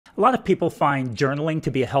A lot of people find journaling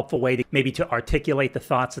to be a helpful way to maybe to articulate the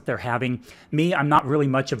thoughts that they're having. Me, I'm not really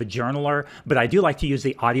much of a journaler, but I do like to use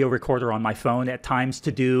the audio recorder on my phone at times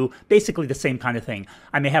to do basically the same kind of thing.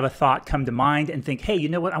 I may have a thought come to mind and think, hey, you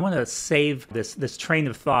know what? I want to save this train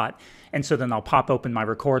of thought. And so then I'll pop open my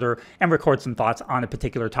recorder and record some thoughts on a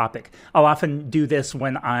particular topic. I'll often do this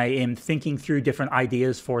when I am thinking through different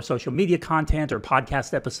ideas for social media content or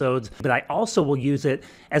podcast episodes, but I also will use it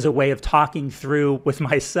as a way of talking through with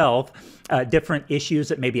myself different issues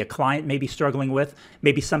that maybe a client may be struggling with,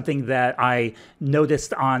 maybe something that I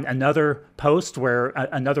noticed on another post where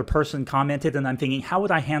another person commented, and I'm thinking, how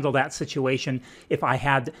would I handle that situation if I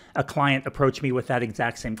had a client approach me with that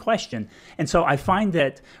exact same question? And so I find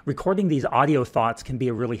that recording these audio thoughts can be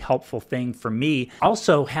a really helpful thing for me.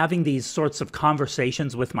 Also, having these sorts of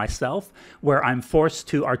conversations with myself where I'm forced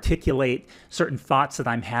to articulate certain thoughts that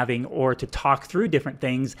I'm having or to talk through different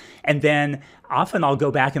things, and then often I'll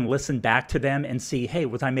go back and listen back to them and see, hey,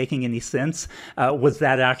 was I making any sense? Was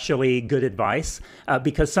that actually good advice?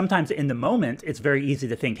 Because sometimes in the moment, it's very easy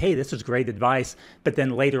to think, hey, this is great advice. But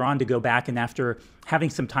then later on to go back and after having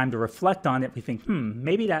some time to reflect on it, we think,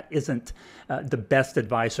 maybe that isn't the best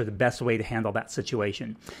advice or the best way to handle that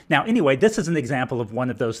situation. Now, anyway, this is an example of one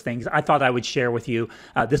of those things I thought I would share with you.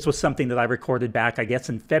 This was something that I recorded back, I guess,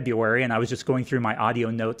 in February, and I was just going through my audio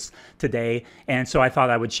notes today. And so I thought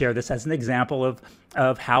I would share this as an example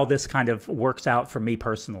of how this kind of works out for me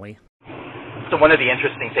personally. So one of the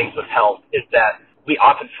interesting things with health is that we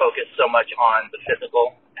often focus so much on the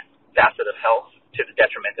physical facet of health to the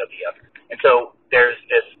detriment of the other. And so there's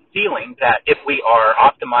this feeling that if we are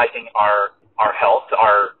optimizing our health,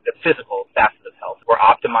 the physical facet of health, we're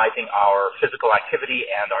optimizing our physical activity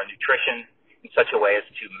and our nutrition in such a way as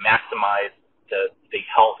to maximize the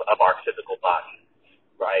health of our physical body.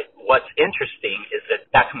 Right. What's interesting is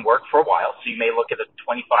that can work for a while. So you may look at a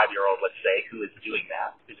 25-year-old, let's say, who is doing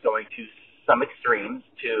that, who's going to some extremes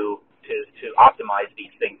to optimize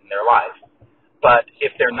these things in their lives. But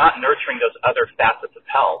if they're not nurturing those other facets of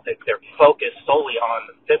health, if they're focused solely on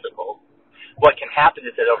the physical, what can happen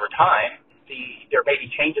is that over time, there may be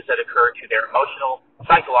changes that occur to their emotional,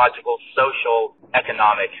 psychological, social,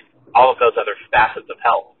 economic, all of those other facets of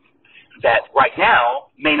health that right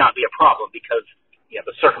now may not be a problem because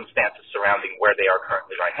the circumstances surrounding where they are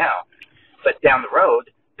currently right now. But down the road,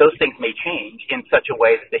 those things may change in such a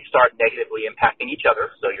way that they start negatively impacting each other.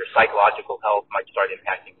 So your psychological health might